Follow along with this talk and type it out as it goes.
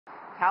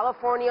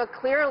California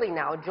clearly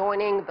now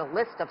joining the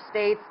list of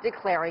states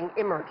declaring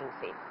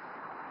emergency.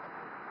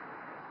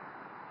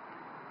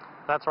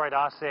 That's right,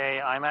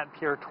 Ase. I'm at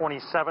Pier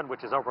 27,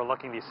 which is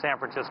overlooking the San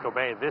Francisco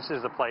Bay. This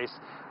is the place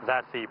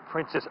that the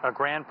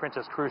Grand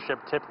Princess cruise ship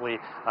typically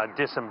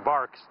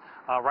disembarks.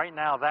 Right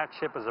now, that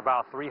ship is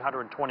about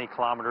 320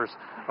 kilometers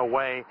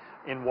away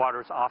in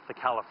waters off the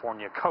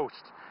California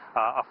coast.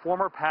 A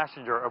former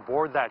passenger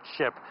aboard that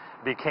ship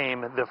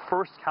became the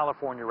first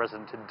California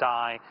resident to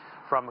die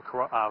from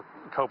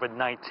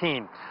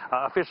COVID-19.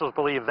 Officials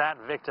believe that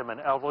victim,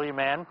 an elderly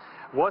man,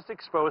 was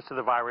exposed to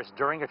the virus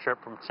during a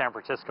trip from San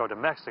Francisco to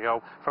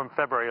Mexico from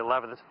February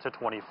 11th to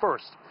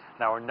 21st.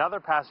 Now, another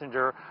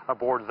passenger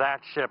aboard that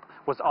ship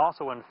was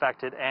also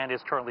infected and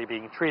is currently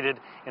being treated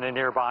in a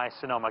nearby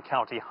Sonoma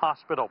County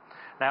hospital.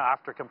 Now,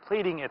 after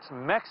completing its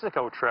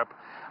Mexico trip,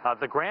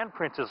 the Grand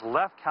Princess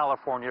left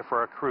California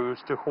for a cruise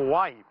to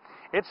Hawaii.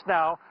 It's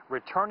now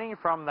returning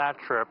from that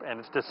trip, and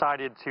it's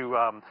decided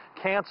to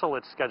cancel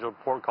its scheduled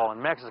port call in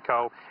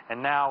Mexico,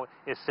 and now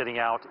is sitting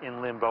out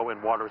in limbo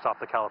in waters off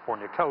the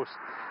California coast.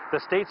 The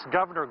state's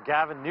governor,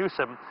 Gavin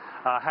Newsom,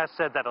 has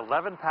said that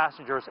 11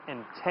 passengers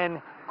and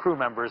 10 crew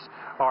members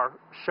are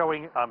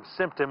showing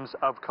symptoms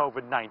of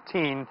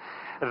COVID-19.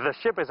 The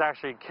ship is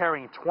actually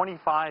carrying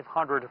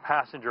 2,500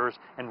 passengers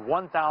and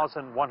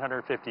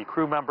 1,150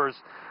 crew members.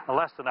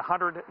 Less than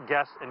 100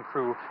 guests and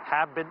crew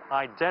have been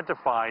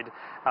identified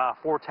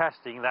for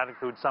testing. That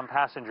includes some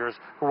passengers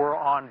who were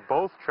on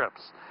both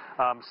trips.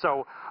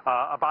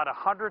 About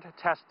 100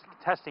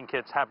 testing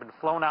kits have been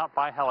flown out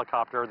by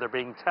helicopter. They're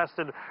being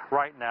tested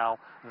right now.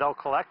 They'll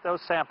collect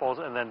those samples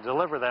and then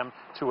deliver them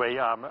to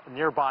a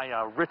nearby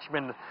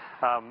Richmond,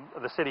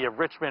 the city of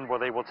Richmond, where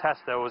they will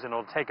test those, and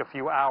it'll take a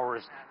few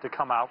hours to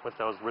come out with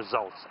those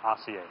results.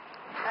 Asier.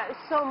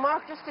 So,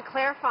 Mark, just to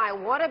clarify,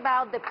 what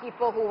about the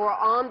people who were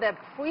on the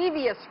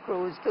previous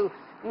cruise to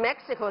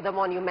Mexico, the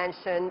one you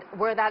mentioned,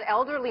 where that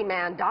elderly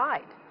man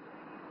died?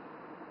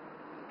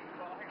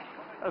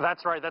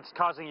 That's right. That's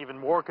causing even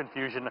more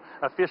confusion.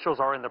 Officials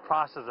are in the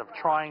process of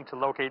trying to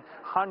locate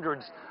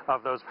hundreds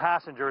of those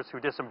passengers who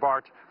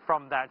disembarked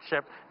from that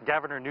ship.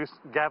 Governor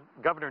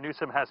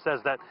Newsom has said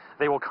that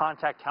they will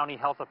contact county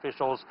health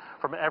officials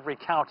from every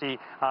county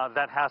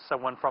that has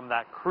someone from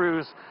that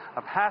cruise.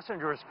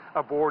 Passengers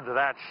aboard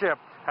that ship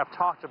have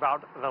talked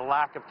about the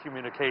lack of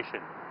communication.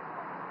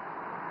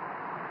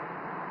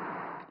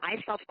 I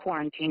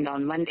self-quarantined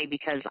on Monday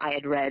because I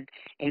had read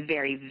a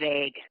very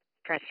vague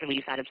press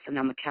release out of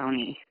Sonoma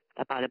County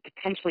about a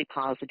potentially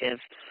positive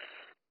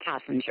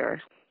passenger,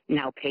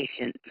 now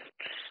patient,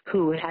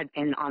 who had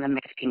been on a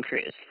Mexican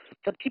cruise.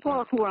 The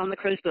people who are on the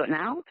cruise boat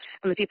now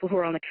and the people who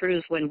are on the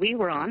cruise when we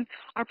were on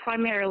are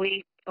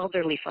primarily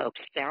elderly folks.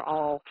 They're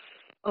all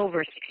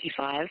over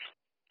 65.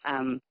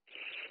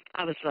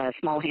 I was a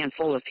small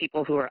handful of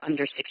people who are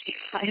under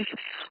 65,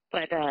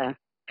 but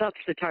that's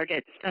the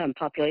target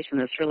population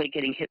that's really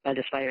getting hit by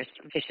this virus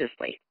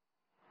viciously.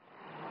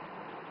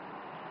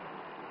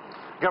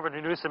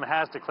 Governor Newsom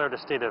has declared a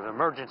state of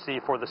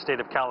emergency for the state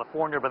of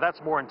California, but that's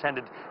more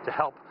intended to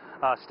help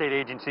state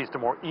agencies to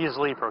more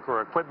easily procure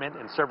equipment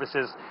and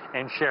services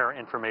and share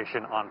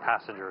information on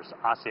passengers.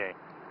 Asier.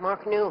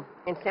 Mark New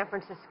in San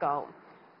Francisco.